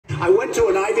I went to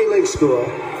an Ivy League school.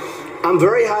 I'm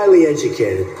very highly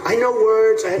educated. I know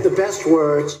words. I have the best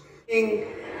words. Bing.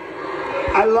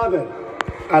 I love it.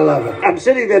 I love it. I'm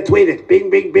sitting there tweeting. Bing,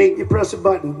 bing, bing. You press a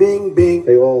button. Bing, bing.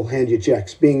 They all hand you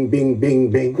checks. Bing, bing, bing,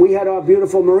 bing. We had our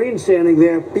beautiful Marine standing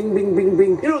there. Bing, bing, bing,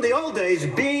 bing. You know, the old days,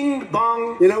 bing,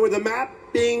 bong. You know, with the map,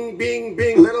 bing, bing,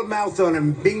 bing. Little mouth on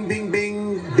him. Bing, bing,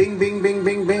 bing. Bing, bing, bing,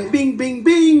 bing, bing. Bing, bing,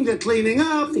 bing. They're cleaning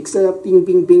up. Fix it up. Bing,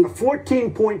 bing, bing. A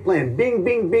 14-point plan. Bing,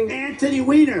 bing, bing. Anthony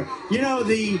Weiner. You know,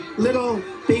 the little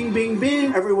bing, bing,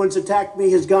 bing. Everyone's attacked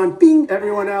me has gone bing.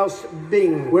 Everyone else,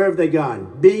 bing. Where have they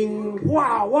gone? Bing.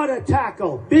 Wow, what a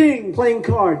tackle. Bing. Playing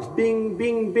cards. Bing,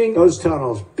 bing, bing. Those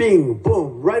tunnels. Bing,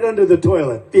 boom. Right under the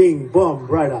toilet. Bing, boom.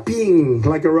 Right up. Bing.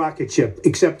 Like a rocket ship,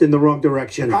 except in the wrong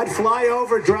direction. I'd fly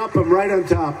over, drop them right on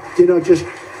top. You know, just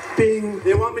bing.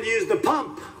 They want me to use the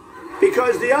pump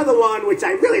because the other one, which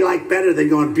I really like better than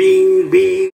going bing, bing.